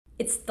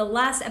It's the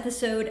last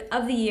episode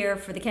of the year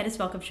for the Candace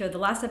Malcolm Show, the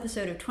last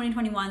episode of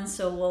 2021.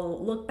 So we'll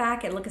look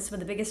back and look at some of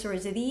the biggest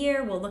stories of the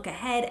year. We'll look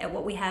ahead at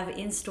what we have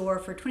in store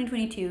for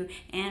 2022,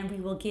 and we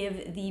will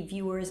give the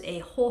viewers a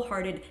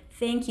wholehearted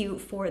thank you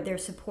for their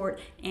support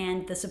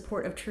and the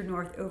support of True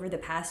North over the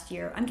past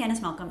year. I'm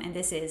Candace Malcolm, and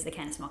this is the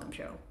Candace Malcolm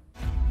Show.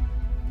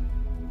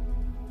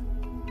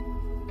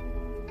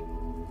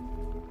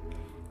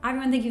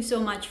 Everyone, thank you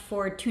so much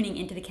for tuning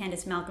into the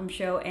Candace Malcolm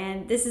Show,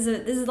 and this is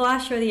the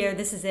last show of the year.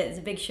 This is it. It's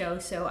a big show,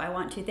 so I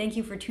want to thank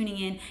you for tuning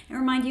in and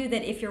remind you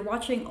that if you're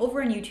watching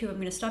over on YouTube, I'm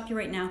going to stop you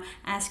right now,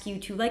 ask you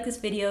to like this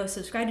video,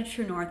 subscribe to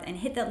True North, and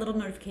hit that little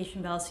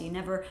notification bell so you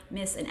never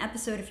miss an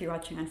episode. If you're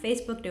watching on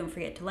Facebook, don't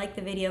forget to like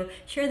the video,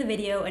 share the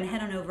video, and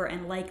head on over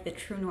and like the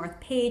True North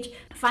page.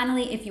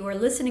 Finally, if you are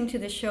listening to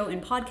this show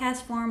in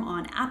podcast form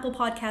on Apple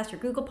Podcasts or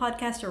Google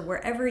Podcasts or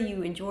wherever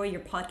you enjoy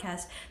your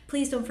podcast,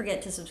 please don't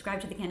forget to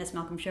subscribe to the Candace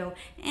Malcolm Show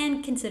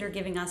and consider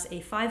giving us a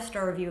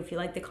 5-star review if you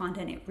like the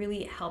content. It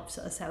really helps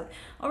us out.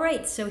 All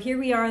right, so here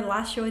we are, the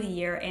last show of the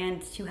year,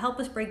 and to help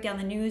us break down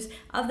the news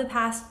of the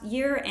past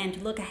year and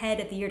to look ahead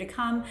at the year to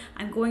come,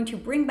 I'm going to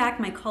bring back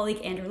my colleague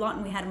Andrew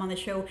Lawton. We had him on the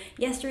show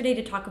yesterday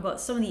to talk about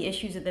some of the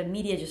issues that the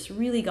media just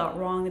really got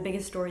wrong, the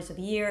biggest stories of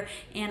the year,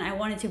 and I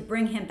wanted to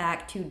bring him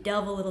back to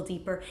delve a little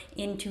deeper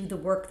into the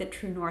work that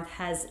True North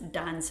has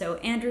done. So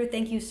Andrew,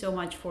 thank you so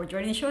much for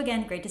joining the show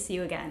again. Great to see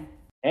you again.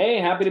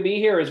 Hey, happy to be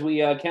here as we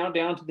count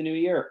down to the new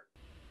year.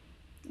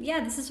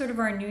 Yeah, this is sort of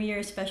our New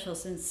Year's special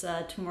since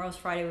tomorrow's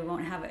Friday. We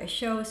won't have a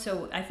show,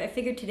 so I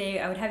figured today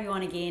I would have you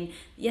on again.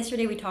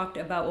 Yesterday we talked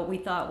about what we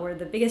thought were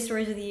the biggest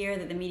stories of the year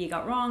that the media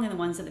got wrong and the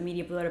ones that the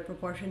media blew out of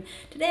proportion.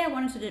 Today I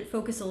wanted to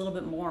focus a little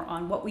bit more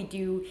on what we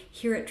do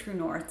here at True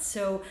North.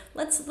 So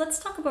let's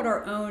talk about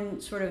our own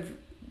sort of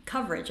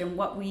coverage and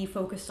what we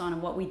focused on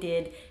and what we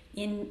did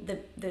in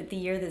the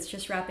year that's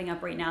just wrapping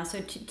up right now. So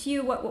to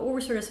you, what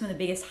were sort of some of the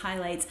biggest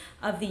highlights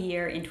of the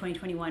year in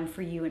 2021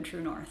 for you and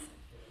True North?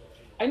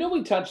 I know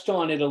we touched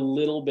on it a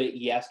little bit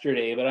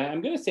yesterday, but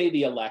I'm going to say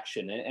the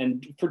election,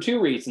 and for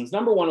two reasons.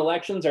 Number one,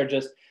 elections are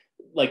just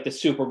like the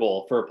Super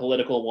Bowl for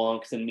political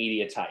wonks and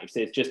media types.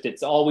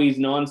 It's always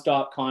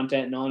nonstop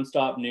content,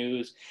 nonstop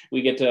news.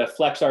 We get to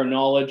flex our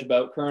knowledge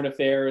about current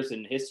affairs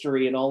and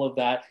history and all of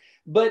that.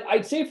 But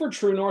I'd say for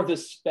True North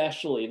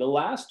especially, the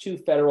last two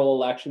federal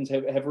elections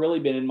have really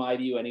been, in my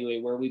view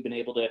anyway, where we've been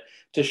able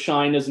to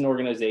shine as an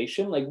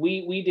organization. Like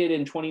we did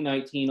in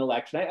 2019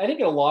 election. I think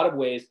in a lot of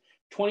ways,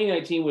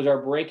 2019 was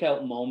our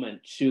breakout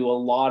moment to a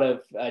lot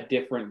of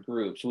different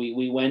groups.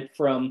 We went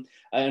from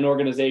an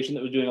organization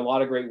that was doing a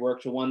lot of great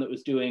work to one that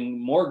was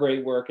doing more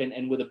great work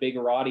and with a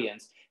bigger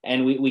audience.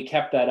 And we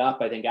kept that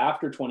up, I think,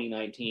 after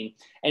 2019.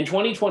 And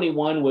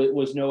 2021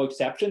 was no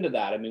exception to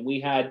that. I mean, we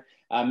had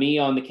me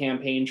on the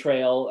campaign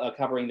trail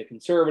covering the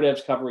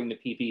Conservatives, covering the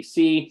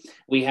PPC.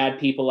 We had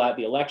people at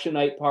the election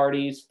night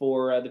parties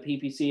for the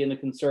PPC and the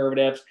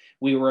Conservatives.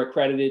 We were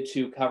accredited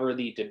to cover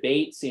the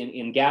debates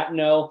in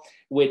Gatineau,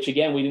 which,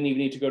 again, we didn't even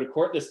need to go to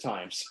court this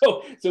time.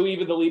 So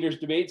even the Leaders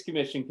Debates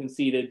Commission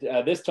conceded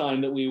this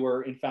time that we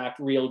were, in fact,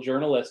 real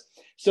journalists.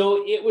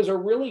 So it was a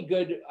really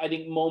good, I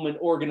think, moment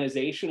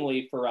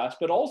organizationally for us,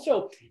 but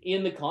also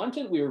in the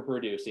content we were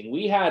producing.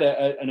 We had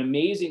an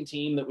amazing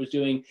team that was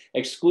doing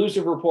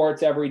exclusive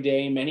reports every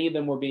day. Many of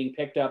them were being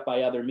picked up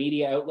by other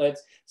media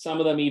outlets. Some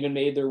of them even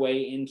made their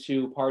way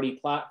into party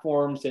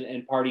platforms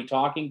and party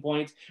talking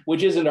points,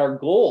 which isn't our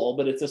goal,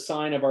 but it's a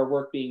sign of our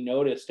work being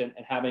noticed and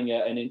having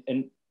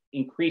an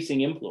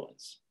increasing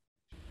influence.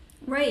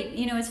 Right.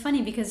 You know, it's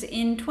funny because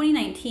in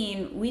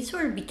 2019, we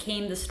sort of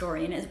became the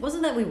story, and it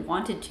wasn't that we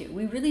wanted to.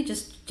 We really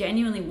just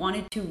genuinely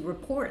wanted to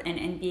report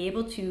and be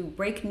able to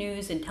break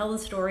news and tell the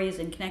stories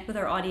and connect with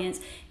our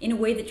audience in a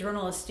way that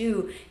journalists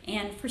do.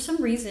 And for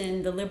some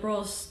reason, the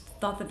Liberals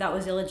thought that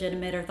was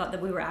illegitimate or thought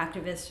that we were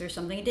activists or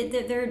something.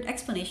 Their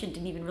explanation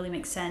didn't even really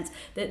make sense.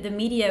 The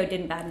media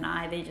didn't bat an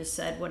eye. They just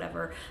said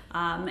whatever.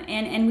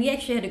 And we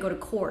actually had to go to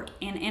court.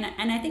 And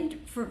I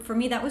think for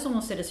me, that was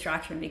almost a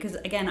distraction because,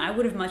 again, I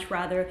would have much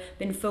rather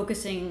been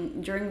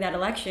focusing during that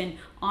election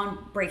on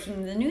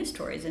breaking the news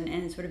stories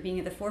and sort of being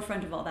at the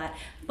forefront of all that.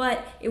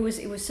 But it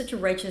was such a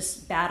righteous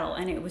battle,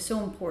 and it was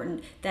so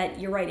important that,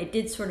 you're right, it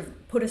did sort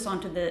of put us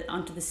onto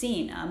the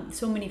scene.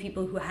 So many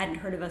people who hadn't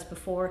heard of us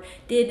before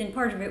did, and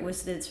part of it was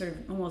the sort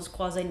of almost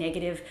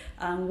quasi-negative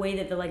way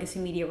that the legacy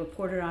media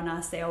reported on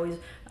us. They always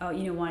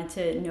wanted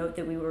to note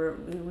that we were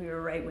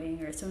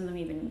right-wing, or some of them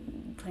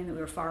even claimed that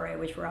we were far-right,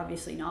 which we're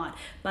obviously not.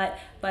 But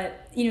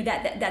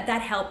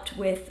that helped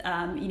with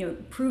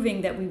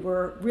proving that we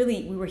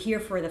were here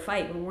for the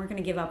fight. We weren't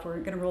going to give up. We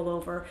weren't going to roll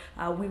over.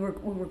 We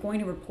were going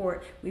to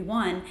report. We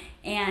won,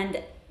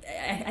 and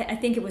I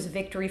think it was a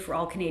victory for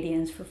all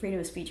Canadians, for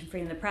freedom of speech and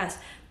freedom of the press.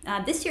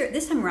 This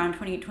time around,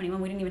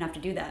 2021, we didn't even have to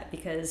do that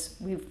because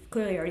we've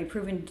clearly already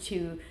proven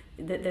to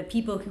the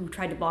people who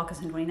tried to block us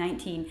in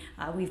 2019,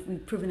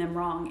 we've proven them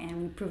wrong,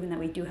 and we've proven that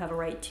we do have a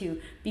right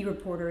to be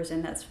reporters,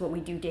 and that's what we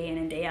do day in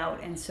and day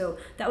out. And so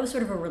that was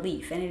sort of a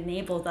relief, and it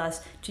enabled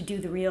us to do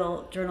the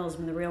real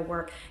journalism, the real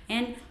work.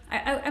 And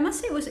I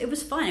must say it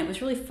was fun. It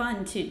was really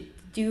fun to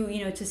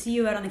to see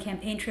you out on the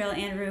campaign trail,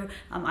 Andrew.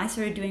 I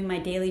started doing my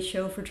daily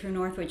show for True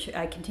North, which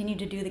I continue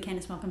to do. The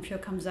Candace Malcolm Show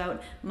comes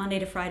out Monday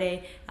to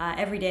Friday,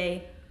 every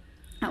day.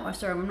 Oh,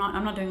 sorry, I'm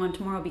not doing one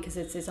tomorrow because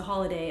it's a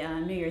holiday,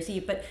 New Year's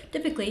Eve. But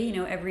typically,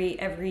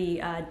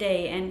 every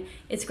day, and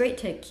it's great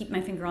to keep my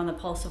finger on the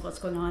pulse of what's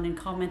going on and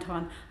comment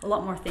on a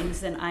lot more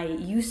things than I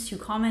used to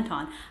comment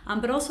on.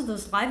 But also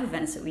those live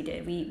events that we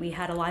did. We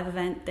had a live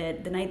event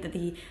that the night that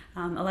the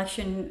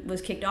election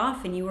was kicked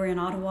off, and you were in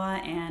Ottawa,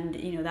 and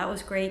that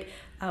was great.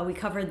 We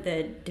covered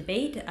the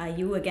debate.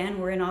 You again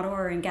were in Ottawa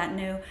or in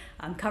Gatineau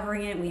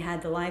covering it. We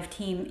had the live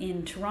team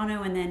in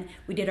Toronto, and then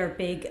we did our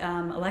big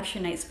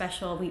election night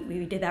special.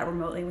 We did that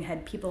remotely. We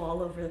had people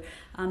all over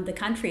the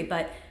country,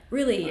 but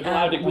really, I'm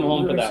allowed to come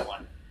home for that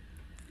one.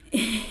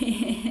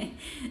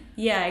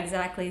 Yeah,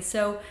 exactly.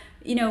 So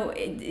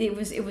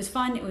it was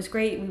fun. It was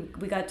great.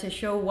 We got to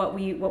show what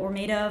we're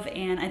made of,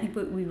 and I think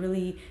we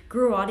really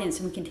grew our audience,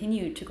 and we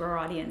continue to grow our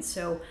audience.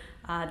 So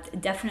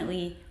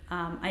definitely.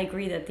 I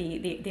agree that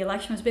the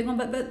election was a big one,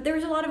 but there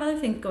was a lot of other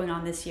things going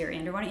on this year.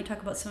 Andrew, why don't you talk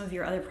about some of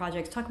your other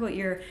projects? Talk about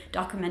your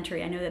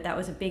documentary. I know that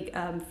was a big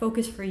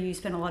focus for you. You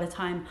spent a lot of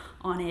time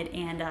on it,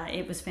 and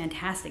it was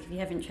fantastic. If you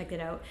haven't checked it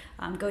out,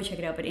 go check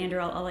it out. But Andrew,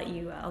 I'll let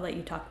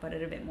you talk about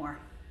it a bit more.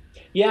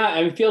 Yeah,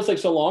 it feels like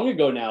so long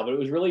ago now, but it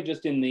was really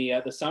just in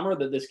the summer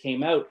that this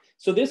came out.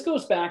 So this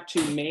goes back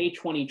to May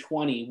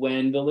 2020,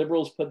 when the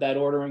Liberals put that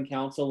order in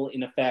council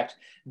in effect,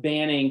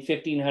 banning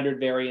 1,500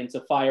 variants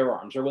of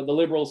firearms, or what the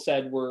Liberals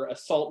said were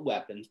assault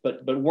weapons,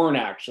 but weren't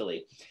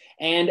actually.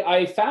 And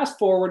I fast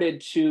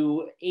forwarded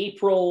to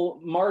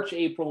March,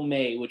 April,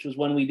 May, which was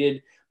when we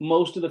did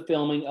most of the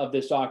filming of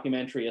this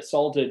documentary,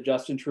 Assaulted: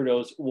 Justin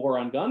Trudeau's War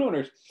on Gun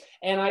Owners.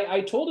 And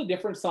I told a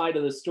different side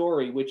of the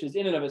story, which is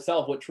in and of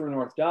itself what True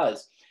North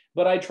does.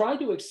 But I tried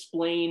to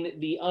explain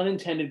the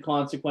unintended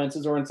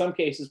consequences, or in some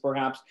cases,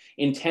 perhaps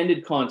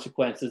intended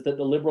consequences, that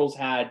the Liberals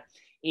had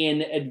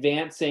in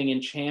advancing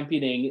and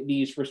championing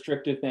these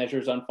restrictive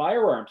measures on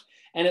firearms.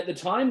 And at the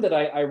time that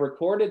I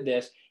recorded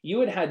this, you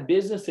had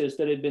businesses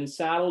that had been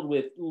saddled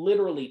with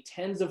literally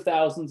tens of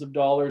thousands of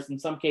dollars, in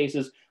some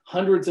cases,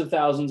 hundreds of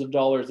thousands of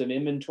dollars of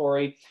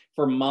inventory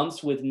for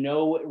months with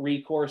no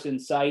recourse in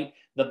sight.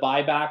 The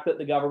buyback that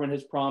the government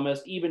has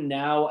promised, even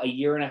now, a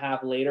year and a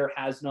half later,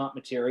 has not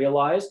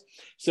materialized.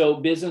 So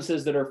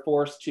businesses that are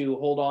forced to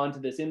hold on to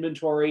this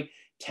inventory,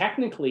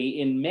 technically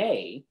in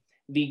May,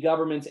 the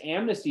government's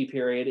amnesty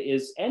period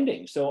is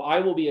ending. So I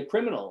will be a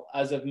criminal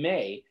as of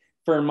May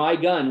for my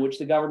gun, which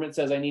the government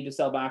says I need to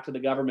sell back to the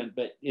government,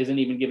 but isn't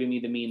even giving me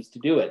the means to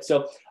do it.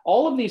 So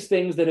all of these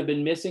things that have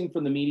been missing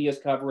from the media's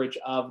coverage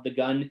of the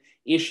gun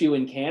issue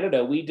in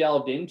Canada, we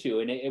delved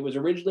into, and it was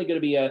originally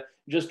going to be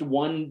just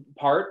one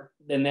part,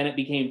 and then it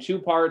became two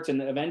parts,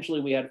 and eventually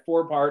we had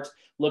 4 parts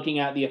looking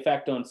at the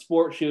effect on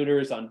sport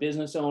shooters, on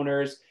business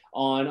owners,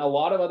 on a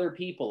lot of other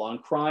people, on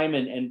crime,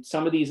 and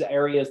some of these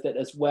areas that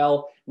as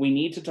well we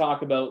need to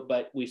talk about,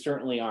 but we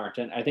certainly aren't.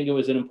 And I think it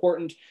was an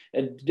important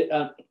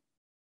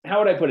how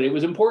would I put it? It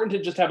was important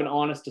to just have an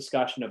honest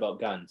discussion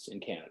about guns in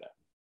Canada.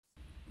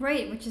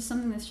 Right, which is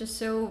something that's just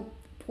so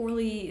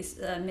poorly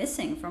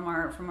missing from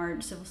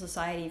our civil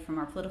society, from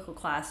our political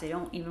class. They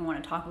don't even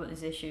want to talk about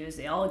these issues.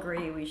 They all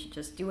agree we should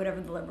just do whatever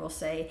the Liberals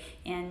say,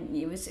 and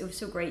it was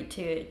so great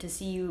to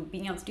see you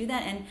being able to do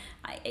that.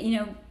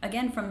 And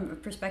again, from the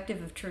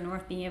perspective of True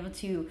North, being able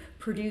to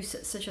produce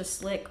such a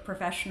slick,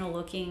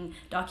 professional-looking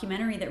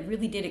documentary that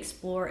really did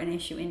explore an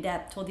issue in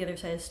depth, told the other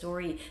side of the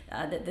story.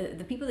 That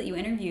the people that you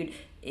interviewed,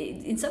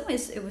 in some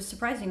ways it was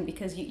surprising,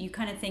 because you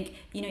kind of think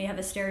you have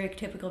a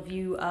stereotypical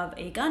view of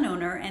a gun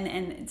owner, and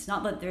it's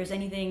not that there's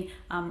anything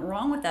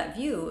wrong with that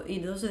view.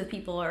 Those are the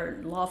people are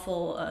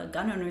lawful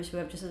gun owners who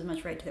have just as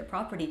much right to their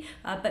property,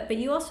 but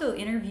you also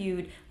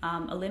interviewed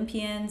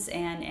Olympians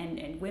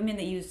and women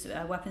that use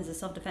weapons as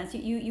self-defense.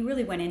 You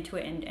really went into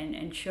it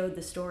and showed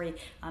the story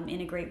in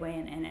a great way,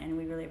 and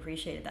we really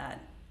appreciated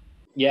that.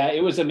 Yeah,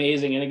 it was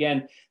amazing. And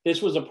again,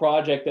 this was a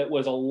project that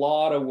was a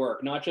lot of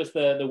work, not just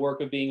the work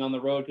of being on the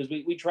road, because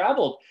we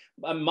traveled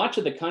much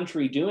of the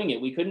country doing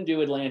it. We couldn't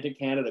do Atlantic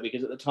Canada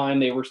because at the time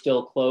they were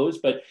still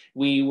closed, but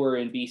we were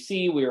in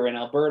BC, we were in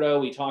Alberta,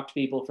 we talked to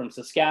people from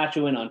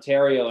Saskatchewan,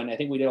 Ontario, and I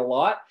think we did a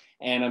lot.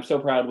 And I'm so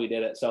proud we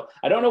did it. So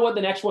I don't know what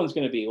the next one's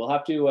going to be. We'll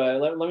have to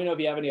let me know if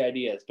you have any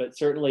ideas, but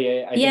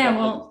certainly I think I'd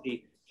like to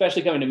see,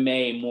 especially coming to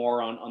May,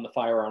 more on the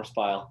firearms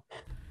file.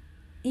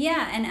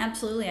 Yeah, and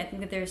absolutely. I think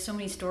that there's so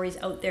many stories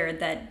out there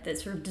that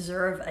sort of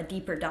deserve a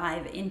deeper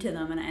dive into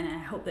them, and I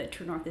hope that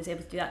True North is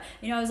able to do that.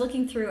 I was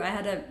looking through, I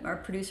had our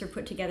producer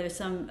put together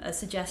some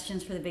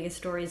suggestions for the biggest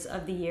stories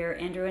of the year,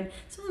 Andrew, and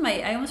some of them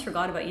I almost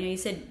forgot about. You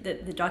said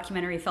that the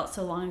documentary felt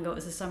so long ago, it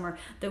was the summer.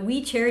 The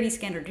We Charity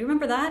scandal, do you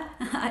remember that?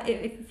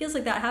 It feels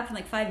like that happened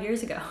like 5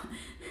 years ago.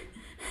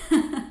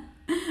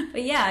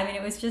 But yeah, I mean,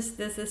 it was just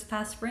this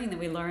past spring that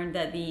we learned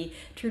that the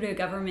Trudeau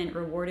government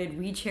rewarded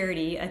We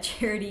Charity, a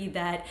charity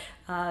that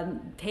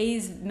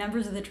pays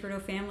members of the Trudeau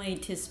family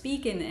to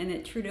speak, and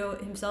that Trudeau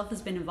himself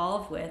has been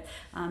involved with.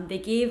 They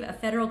gave a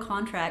federal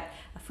contract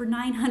for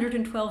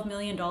 $912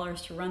 million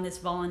to run this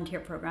volunteer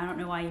program. I don't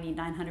know why you need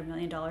 $900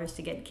 million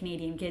to get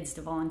Canadian kids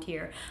to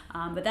volunteer,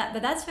 but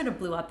that sort of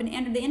blew up.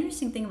 And the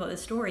interesting thing about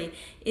this story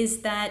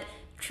is that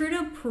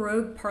Trudeau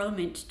prorogued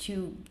Parliament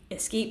to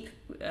escape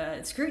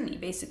scrutiny,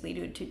 basically,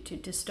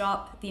 to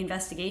stop the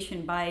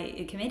investigation by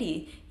a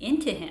committee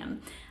into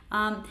him.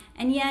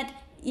 And yet,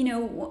 you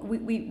know,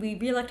 we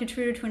re-elected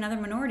Trudeau to another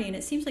minority, and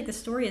it seems like the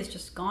story has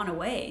just gone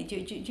away. Do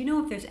you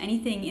know if there's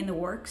anything in the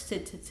works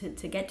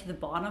to get to the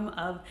bottom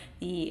of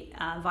the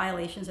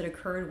violations that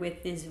occurred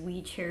with this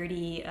We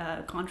Charity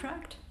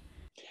contract?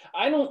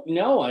 I don't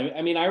know.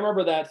 I mean, I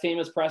remember that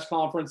famous press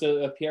conference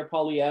of Pierre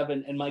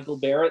Poilievre and Michael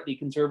Barrett, the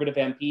Conservative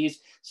MPs,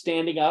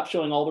 standing up,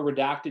 showing all the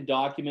redacted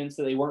documents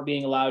that they weren't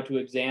being allowed to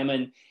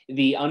examine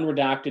the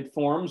unredacted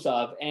forms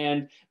of.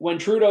 And when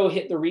Trudeau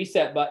hit the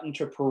reset button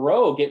to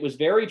prorogue, it was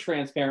very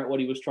transparent what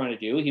he was trying to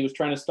do. He was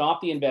trying to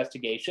stop the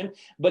investigation,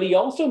 but he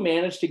also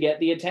managed to get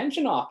the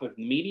attention off of it.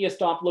 The media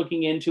stopped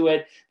looking into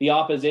it. The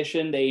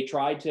opposition, they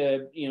tried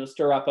to,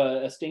 stir up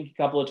a stink a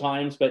couple of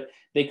times, but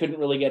they couldn't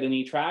really get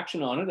any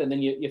traction on it. And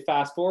then you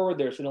fast forward,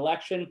 there's an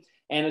election,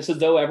 and it's as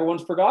though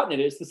everyone's forgotten it.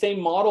 It's the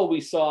same model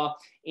we saw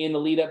in the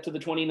lead up to the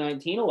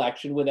 2019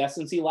 election with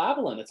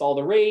SNC-Lavalin. It's all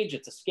the rage,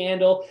 it's a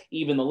scandal,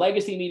 even the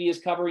legacy media is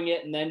covering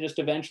it, and then just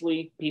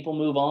eventually people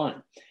move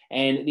on.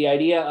 And the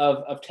idea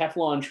of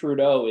Teflon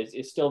Trudeau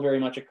is still very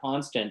much a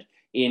constant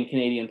in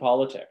Canadian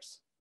politics.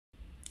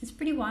 It's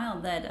pretty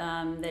wild that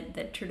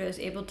that Trudeau's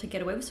able to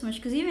get away with so much,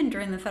 because even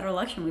during the federal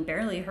election, we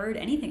barely heard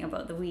anything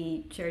about the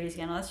We Charity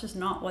scandal. That's just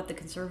not what the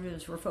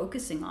Conservatives were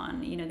focusing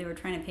on. You know, they were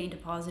trying to paint a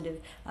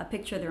positive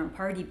picture of their own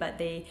party, but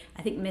they,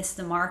 I think, missed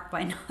the mark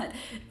by not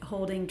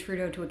holding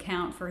Trudeau to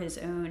account for his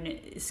own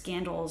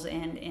scandals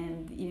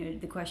and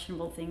the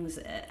questionable things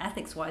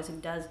ethics-wise he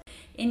does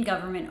in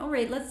government. All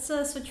right, let's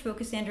switch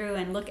focus, Andrew,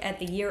 and look at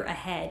the year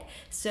ahead.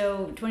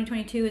 So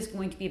 2022 is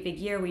going to be a big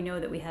year. We know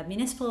that we have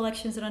municipal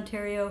elections in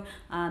Ontario.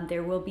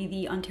 There will be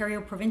the Ontario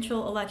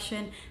provincial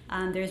election.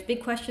 There's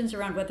big questions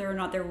around whether or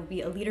not there will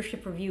be a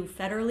leadership review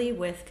federally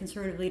with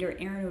Conservative leader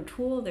Erin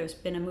O'Toole. There's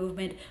been a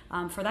movement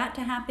for that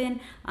to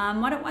happen.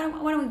 Why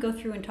don't we go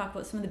through and talk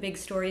about some of the big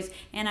stories?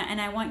 And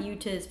I want you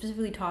to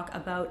specifically talk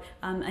about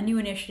a new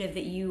initiative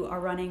that you are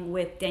running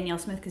with Danielle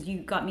Smith, because you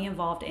got me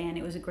involved, and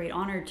it was a great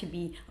honor to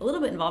be a little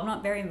bit involved,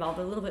 not very involved,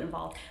 but a little bit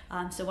involved.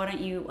 So why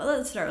don't you,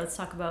 let's start. Let's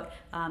talk about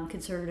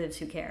Conservatives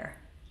Who Care.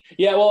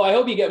 Yeah, well, I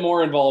hope you get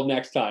more involved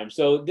next time.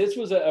 So this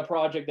was a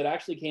project that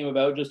actually came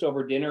about just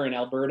over dinner in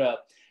Alberta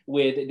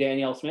with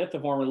Danielle Smith, the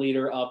former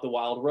leader of the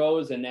Wild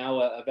Rose and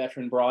now a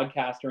veteran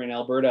broadcaster in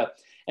Alberta.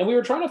 And we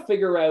were trying to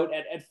figure out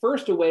at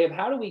first a way of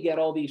how do we get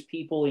all these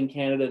people in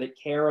Canada that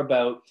care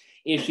about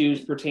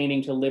issues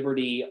pertaining to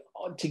liberty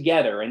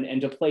together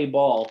and to play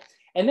ball.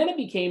 And then it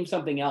became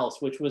something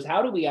else, which was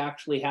how do we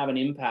actually have an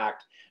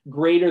impact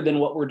greater than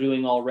what we're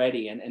doing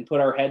already and put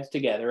our heads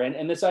together.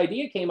 And this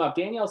idea came up.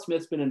 Danielle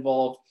Smith's been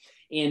involved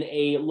in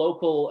a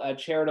local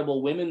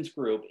charitable women's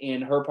group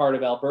in her part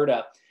of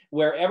Alberta,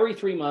 where every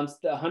 3 months,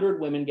 100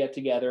 women get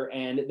together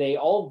and they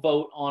all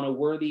vote on a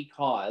worthy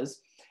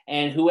cause.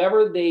 And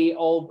whoever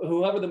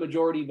the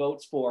majority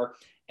votes for,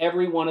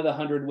 every one of the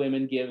 100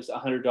 women gives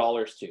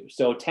 $100 to.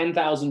 So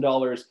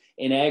 $10,000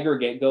 in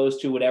aggregate goes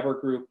to whatever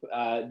group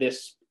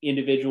this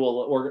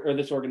individual or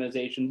this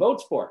organization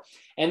votes for.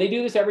 And they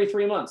do this every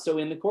 3 months. So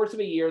in the course of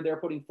a year, they're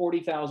putting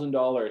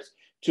 $40,000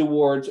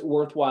 towards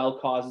worthwhile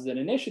causes and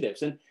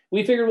initiatives. And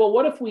we figured, well,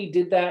 what if we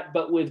did that,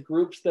 but with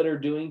groups that are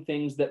doing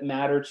things that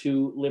matter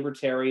to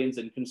libertarians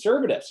and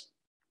conservatives?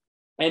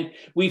 And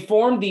we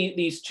formed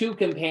these two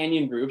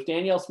companion groups.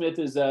 Danielle Smith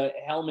is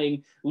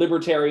helming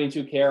Libertarians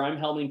Who Care. I'm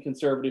helming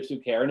Conservatives Who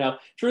Care. Now,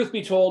 truth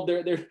be told,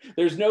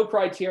 there's no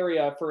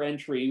criteria for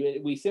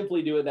entry. We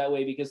simply do it that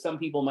way because some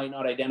people might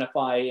not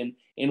identify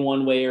in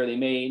one way, or they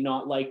may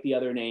not like the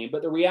other name.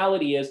 But the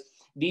reality is,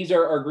 these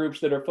are groups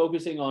that are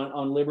focusing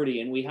on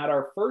liberty. And we had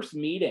our first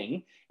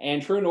meeting,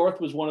 and True North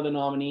was one of the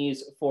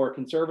nominees for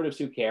Conservatives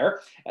Who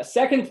Care.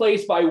 Second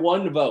place by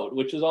one vote,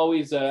 which is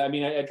always,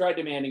 I tried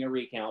demanding a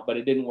recount, but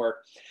it didn't work.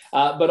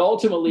 But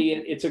ultimately,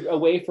 it's a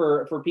way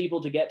for people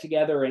to get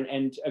together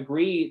and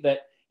agree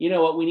that, you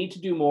know what, we need to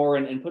do more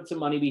and put some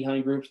money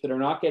behind groups that are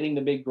not getting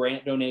the big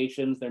grant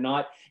donations. They're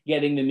not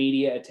getting the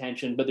media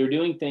attention, but they're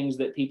doing things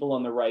that people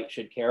on the right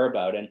should care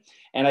about.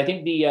 And I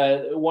think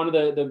one of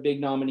the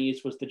big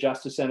nominees was the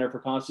Justice Center for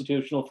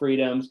Constitutional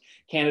Freedoms.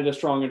 Canada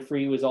Strong and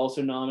Free was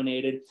also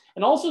nominated,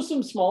 and also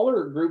some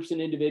smaller groups and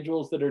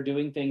individuals that are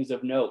doing things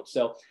of note.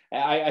 So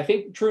I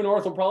think True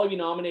North will probably be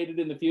nominated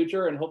in the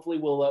future, and hopefully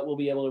we'll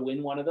be able to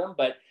win one of them.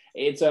 But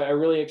it's a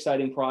really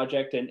exciting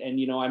project, and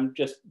I'm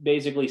just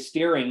basically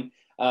steering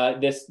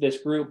this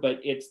group, but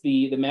it's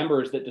the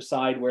members that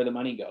decide where the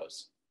money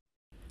goes.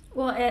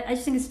 Well, I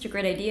just think it's such a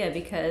great idea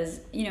because,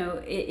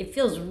 it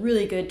feels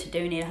really good to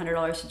donate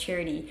 $100 to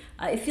charity.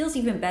 It feels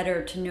even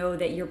better to know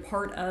that you're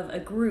part of a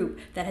group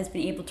that has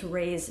been able to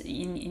raise,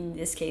 in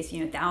this case,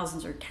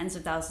 thousands or tens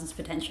of thousands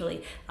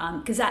potentially,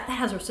 because that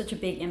has such a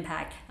big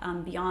impact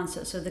beyond.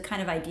 So the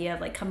kind of idea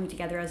of like coming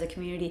together as a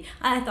community,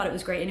 I thought it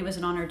was great. And it was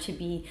an honor to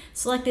be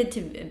selected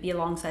to be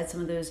alongside some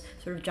of those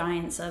sort of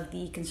giants of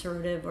the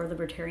conservative or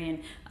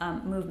libertarian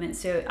movement.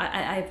 So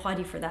I applaud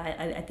you for that.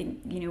 I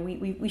think,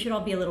 we should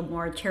all be a little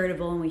more charitable,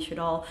 and we should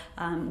all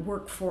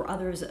work for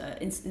others,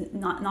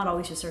 not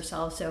always just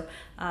ourselves. So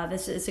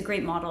this is a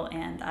great model,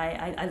 and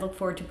I look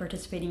forward to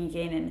participating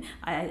again. And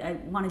I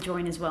want to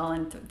join as well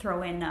and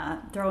throw in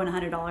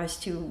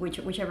 $100 to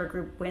whichever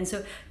group wins.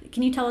 So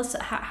can you tell us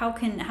how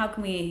can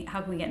we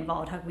get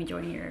involved? How can we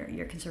join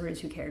your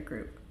Conservatives Who Care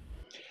group?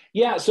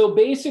 Yeah, so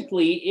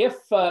basically, if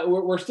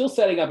we're still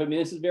setting up, I mean,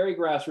 this is very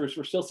grassroots.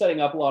 We're still setting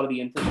up a lot of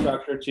the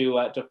infrastructure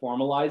to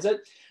formalize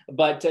it.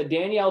 But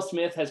Danielle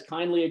Smith has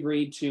kindly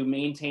agreed to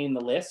maintain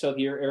the list. So if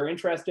you're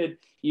interested,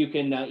 you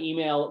can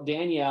email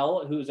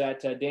Danielle, who's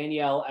at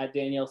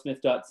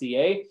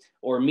danielle@daniellesmith.ca,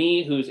 or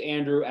me, who's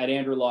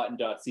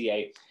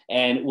andrew@andrewlawton.ca,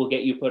 and we'll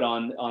get you put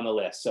on the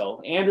list. So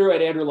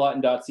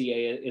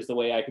andrew@andrewlawton.ca is the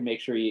way I can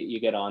make sure you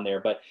get on there.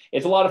 But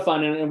it's a lot of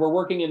fun, and we're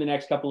working in the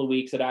next couple of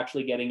weeks at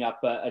actually getting up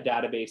a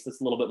database that's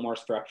a little bit more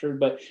structured.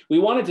 But we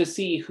wanted to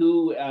see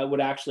who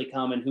would actually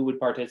come and who would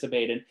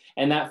participate.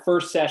 And that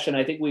first session,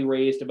 I think we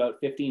raised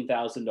about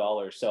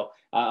 $15,000. So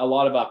a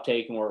lot of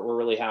uptake, and we're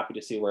really happy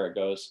to see where it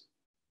goes.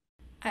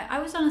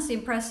 I was honestly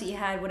impressed that you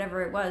had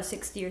whatever it was,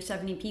 60 or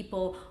 70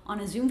 people on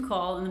a Zoom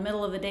call in the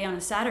middle of the day on a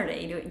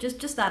Saturday.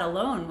 Just that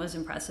alone was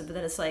impressive. But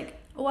then it's like,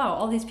 oh wow,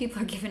 all these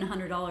people are giving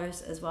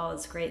 $100 as well.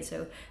 It's great.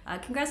 So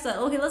congrats to that.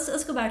 Okay,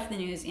 let's go back to the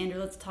news, Andrew.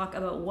 Let's talk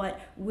about what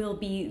will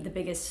be the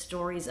biggest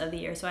stories of the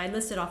year. So I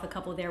listed off a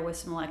couple there with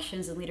some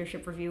elections and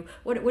leadership review.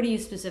 What are you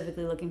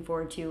specifically looking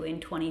forward to in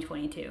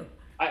 2022?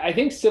 I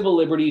think civil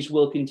liberties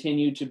will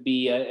continue to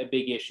be a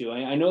big issue.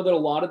 I know that a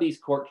lot of these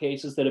court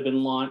cases that have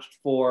been launched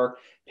for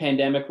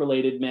pandemic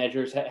related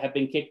measures have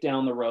been kicked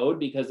down the road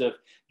because of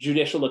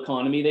judicial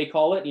economy, they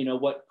call it,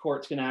 what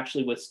courts can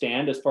actually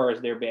withstand as far as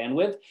their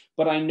bandwidth.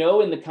 But I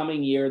know in the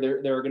coming year,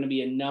 there are going to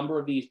be a number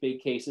of these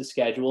big cases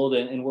scheduled,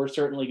 and we're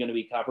certainly going to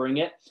be covering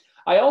it.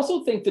 I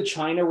also think the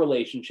China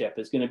relationship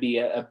is going to be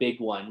a big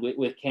one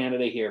with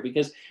Canada here,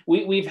 because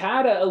we've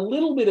had a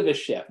little bit of a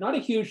shift, not a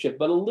huge shift,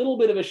 but a little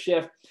bit of a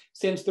shift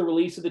since the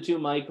release of the two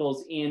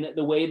Michaels in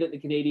the way that the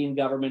Canadian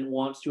government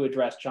wants to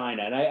address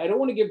China. And I don't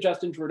want to give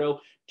Justin Trudeau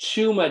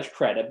too much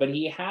credit, but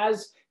he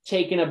has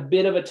taken a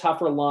bit of a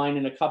tougher line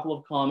in a couple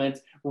of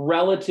comments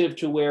relative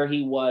to where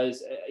he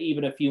was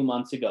even a few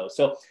months ago.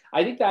 So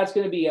I think that's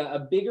going to be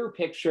a bigger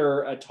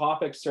picture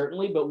topic,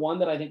 certainly, but one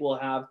that I think will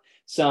have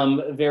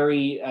some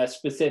very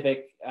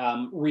specific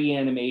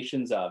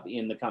reanimations of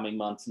in the coming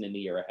months and in the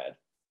year ahead.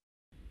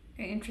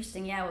 Very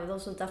interesting. Yeah, well,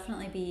 those will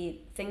definitely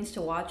be things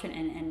to watch.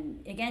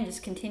 And again,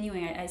 just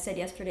continuing, I said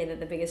yesterday that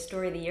the biggest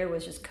story of the year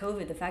was just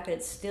COVID, the fact that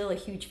it's still a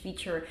huge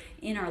feature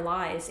in our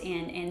lives,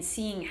 and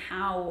seeing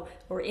how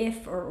or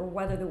if or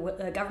whether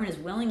the government is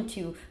willing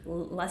to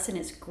lessen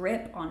its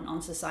grip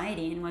on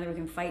society, and whether we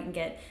can fight and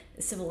get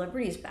civil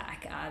liberties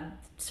back.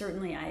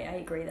 Certainly, I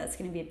agree that's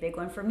going to be a big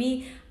one. For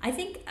me, I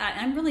think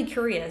I'm really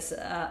curious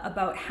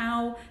about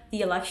how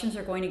the elections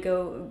are going to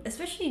go,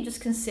 especially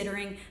just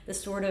considering the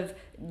sort of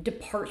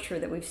departure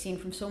that we've seen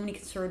from so many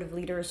conservative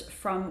leaders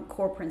from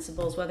core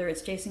principles, whether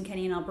it's Jason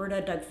Kenney in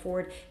Alberta, Doug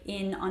Ford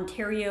in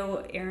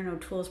Ontario. Erin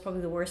O'Toole is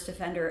probably the worst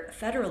offender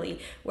federally,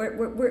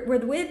 where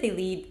the way that they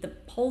lead, the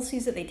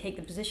policies that they take,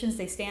 the positions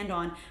they stand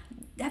on,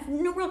 have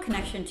no real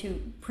connection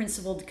to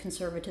principled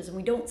conservatism.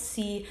 We don't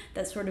see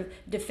that sort of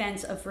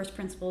defense of first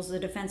principles, the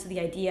defense of the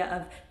idea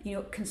of,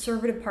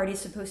 conservative parties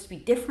supposed to be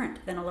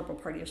different than a liberal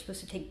party. They're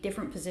supposed to take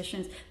different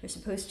positions. They're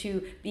supposed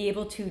to be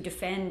able to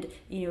defend,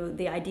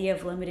 the idea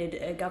of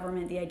limited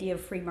government, the idea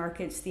of free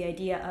markets, the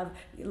idea of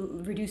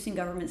reducing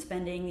government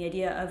spending, the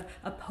idea of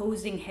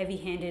opposing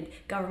heavy-handed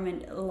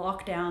government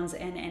lockdowns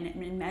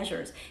and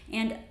measures.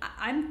 And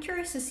I'm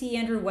curious to see,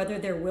 Andrew, whether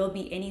there will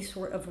be any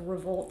sort of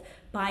revolt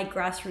by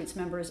grassroots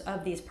members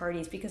of these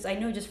parties, because I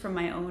know just from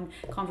my own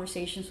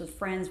conversations with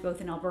friends both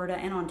in Alberta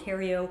and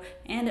Ontario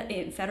and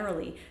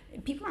federally,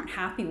 people aren't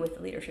happy with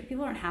the leadership.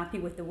 People aren't happy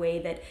with the way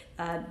that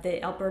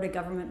the Alberta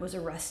government was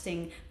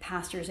arresting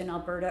pastors in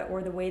Alberta,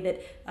 or the way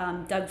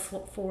that Doug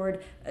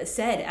Ford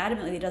said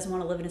adamantly he doesn't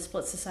want to live in a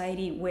split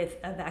society with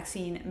a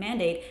vaccine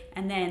mandate.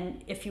 And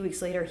then a few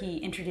weeks later, he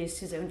introduced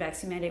his own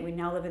vaccine mandate. We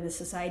now live in this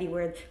society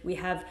where we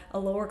have a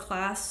lower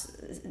class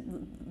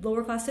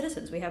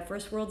citizens. We have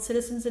first world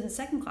citizens and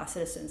second class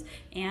citizens.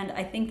 And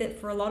I think that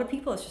for a lot of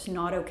people, it's just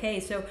not okay.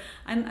 So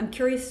I'm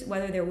curious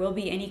whether there will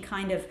be any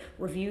kind of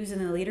reviews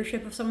in the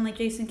leadership of someone like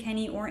Jason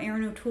Kenney or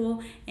Erin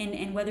O'Toole,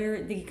 and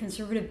whether the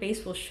conservative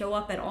base will show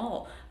up at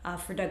all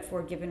for Doug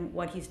Ford, given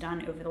what he's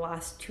done over the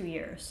last 2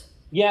 years.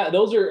 Yeah,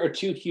 those are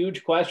two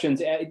huge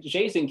questions.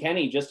 Jason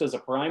Kenney, just as a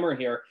primer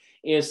here,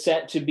 is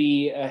set to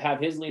be have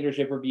his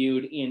leadership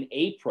reviewed in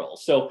April.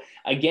 So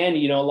again,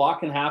 a lot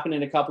can happen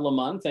in a couple of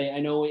months. I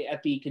know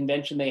at the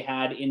convention they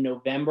had in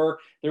November,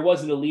 there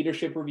wasn't a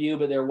leadership review,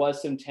 but there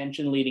was some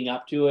tension leading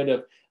up to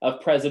it of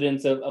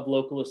presidents of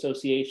local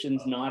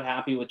associations not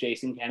happy with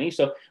Jason Kenney.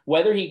 So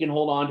whether he can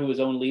hold on to his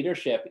own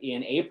leadership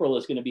in April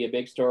is going to be a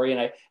big story.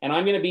 And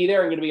I'm going to be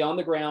there. I'm going to be on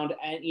the ground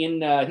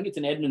in I think it's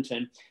in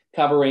Edmonton,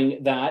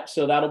 covering that.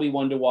 So that'll be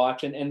one to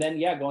watch. And then,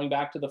 going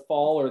back to the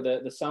fall or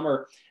the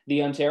summer,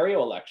 the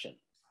Ontario election.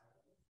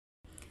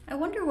 I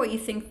wonder what you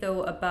think,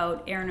 though,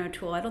 about Erin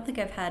O'Toole. I don't think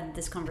I've had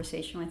this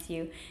conversation with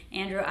you,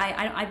 Andrew.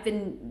 I've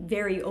been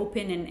very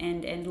open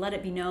and let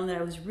it be known that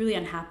I was really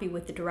unhappy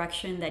with the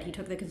direction that he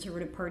took the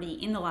Conservative Party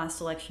in the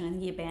last election. I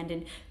think he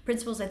abandoned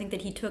principles. I think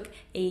that he took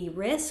a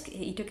risk.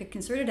 He took a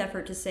concerted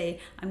effort to say,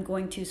 I'm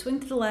going to swing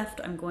to the left.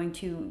 I'm going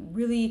to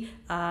really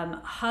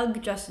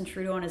hug Justin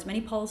Trudeau on as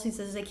many policies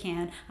as I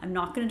can. I'm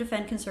not going to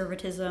defend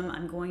conservatism.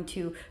 I'm going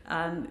to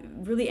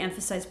really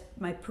emphasize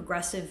my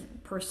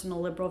progressive,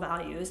 personal, liberal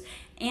values.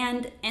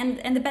 And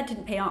the bet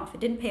didn't pay off. It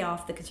didn't pay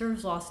off. The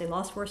Conservatives lost. They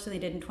lost worse than they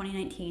did in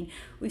 2019.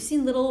 We've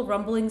seen little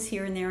rumblings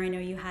here and there. I know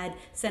you had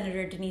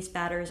Senator Denise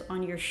Batters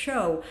on your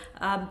show,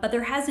 but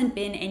there hasn't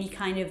been any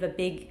kind of a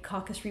big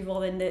caucus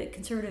revolt. And the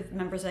Conservative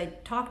members I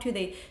talked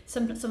to,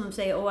 some of them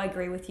say, "Oh, I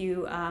agree with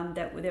you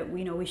that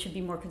we should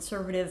be more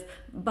conservative,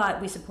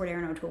 but we support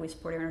Erin O'Toole. We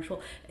support Erin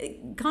O'Toole."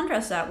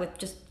 Contrast that with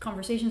just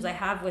conversations I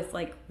have with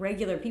like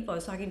regular people. I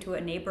was talking to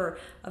a neighbor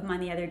of mine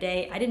the other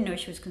day. I didn't know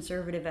she was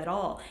conservative at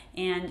all,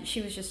 and she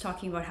was just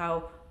talking about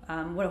how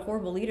what a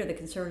horrible leader the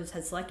Conservatives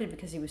had selected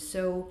because he was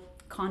so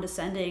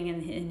condescending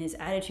and his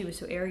attitude was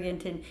so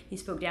arrogant and he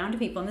spoke down to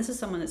people. And this is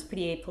someone that's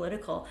pretty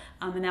apolitical,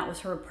 and that was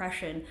her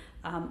impression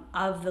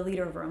of the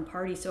leader of her own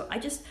party. So I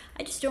just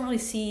don't really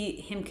see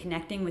him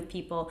connecting with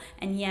people,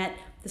 and yet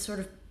the sort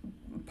of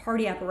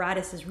party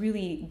apparatus is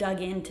really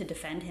dug in to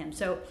defend him.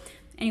 So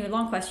anyway,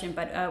 long question,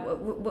 but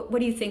what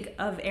do you think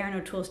of Erin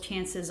O'Toole's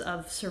chances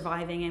of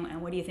surviving,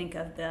 and what do you think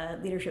of the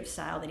leadership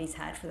style that he's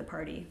had for the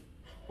party?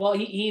 Well,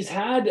 he's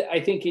had, I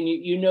think, and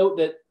you note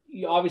that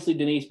obviously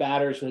Denise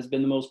Batters has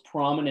been the most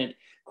prominent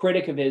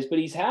critic of his, but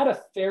he's had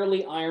a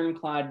fairly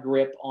ironclad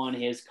grip on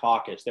his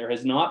caucus. There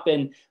has not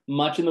been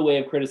much in the way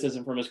of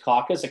criticism from his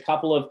caucus. A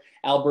couple of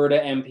Alberta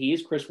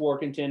MPs, Chris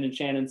Workington and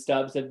Shannon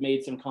Stubbs, have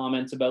made some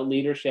comments about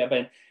leadership,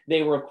 and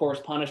they were, of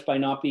course, punished by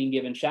not being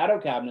given shadow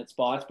cabinet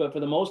spots. But for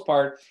the most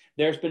part,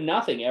 there's been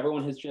nothing.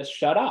 Everyone has just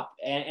shut up.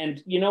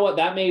 And you know what?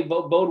 That may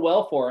bode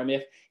well for him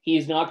if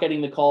he's not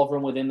getting the call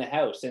from within the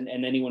House, and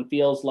anyone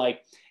feels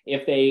like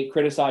if they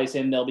criticize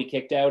him, they'll be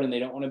kicked out, and they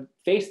don't want to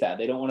face that.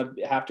 They don't want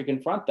to have to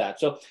confront that.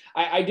 So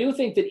I do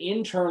think that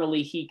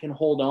internally he can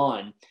hold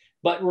on.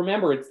 But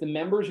remember, it's the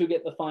members who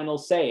get the final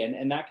say.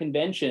 And that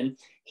convention,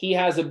 he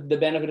has the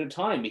benefit of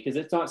time because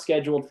it's not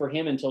scheduled for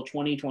him until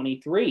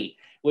 2023,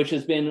 which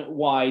has been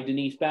why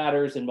Denise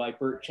Batters and why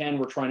Bert Chen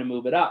were trying to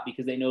move it up,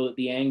 because they know that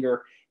the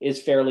anger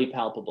is fairly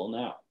palpable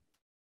now.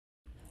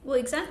 Well,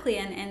 exactly,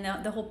 and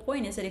the whole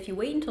point is that if you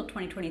wait until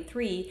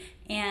 2023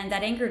 and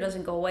that anger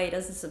doesn't go away, it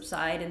doesn't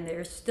subside, and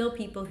there's still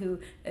people who,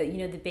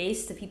 the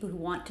base, the people who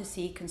want to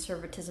see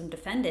conservatism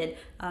defended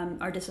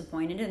are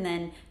disappointed. And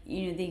then,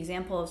 the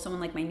example of someone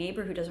like my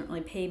neighbor who doesn't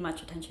really pay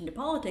much attention to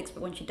politics,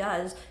 but when she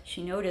does,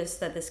 she noticed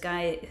that this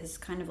guy has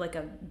kind of like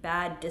a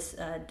bad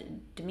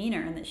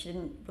demeanor and that she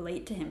didn't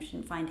relate to him, she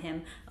didn't find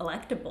him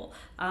electable.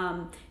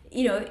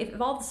 If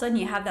all of a sudden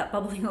you have that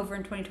bubbling over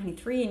in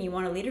 2023 and you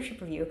want a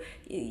leadership review,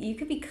 you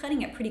could be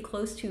cutting it pretty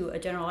close to a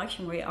general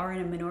election where you are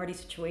in a minority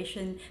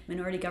situation.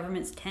 Minority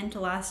governments tend to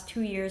last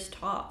 2 years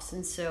tops.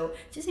 And so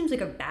it just seems like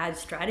a bad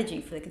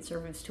strategy for the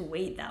Conservatives to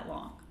wait that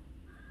long.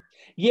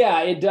 Yeah,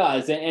 it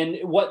does. And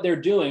what they're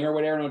doing, or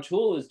what Erin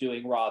O'Toole is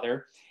doing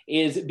rather,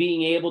 is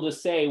being able to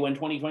say when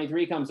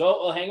 2023 comes,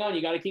 oh, well, hang on,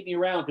 you got to keep me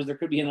around because there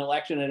could be an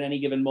election at any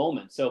given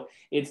moment. So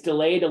it's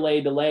delay.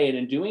 And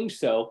in doing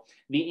so,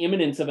 the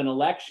imminence of an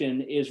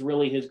election is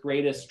really his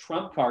greatest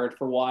trump card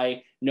for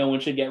why no one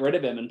should get rid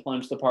of him and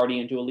plunge the party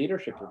into a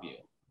leadership review.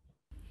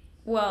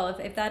 Well,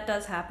 if that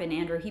does happen,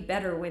 Andrew, he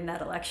better win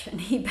that election.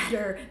 He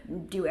better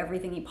do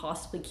everything he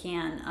possibly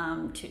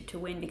can to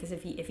win, because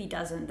if he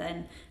doesn't,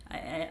 then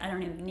I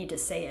don't even need to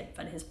say it,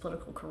 but his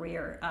political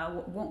career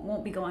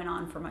won't be going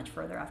on for much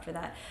further after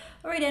that.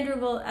 All right, Andrew.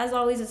 Well, as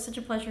always, it's such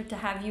a pleasure to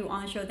have you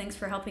on the show. Thanks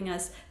for helping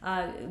us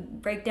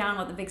break down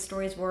what the big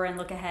stories were and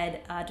look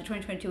ahead to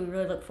 2022. We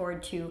really look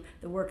forward to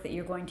the work that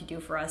you're going to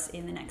do for us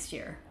in the next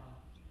year.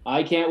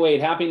 I can't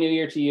wait. Happy New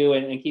Year to you,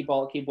 and keep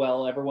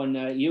well,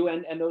 everyone, you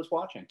and those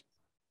watching.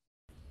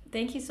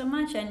 Thank you so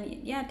much.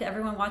 And yeah, to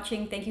everyone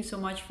watching, thank you so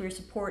much for your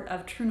support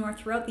of True North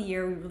throughout the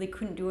year. We really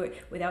couldn't do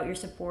it without your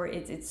support.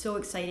 It's so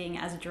exciting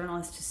as a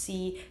journalist to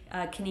see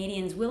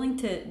Canadians willing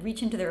to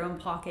reach into their own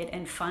pocket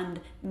and fund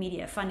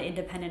media, fund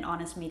independent,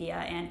 honest media.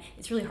 And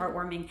it's really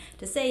heartwarming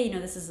to say,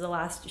 this is the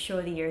last show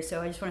of the year.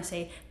 So I just want to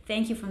say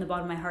thank you from the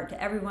bottom of my heart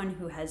to everyone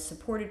who has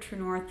supported True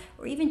North,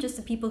 or even just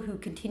the people who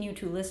continue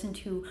to listen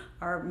to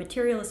our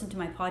material, listen to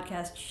my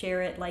podcast,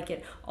 share it, like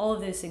it, all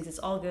of those things. It's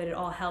all good. It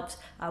all helps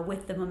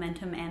with the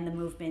momentum and the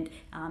movement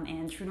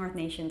and True North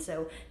Nation.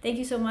 So thank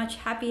you so much.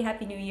 Happy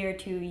New Year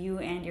to you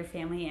and your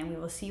family, and we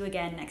will see you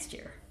again next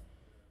year.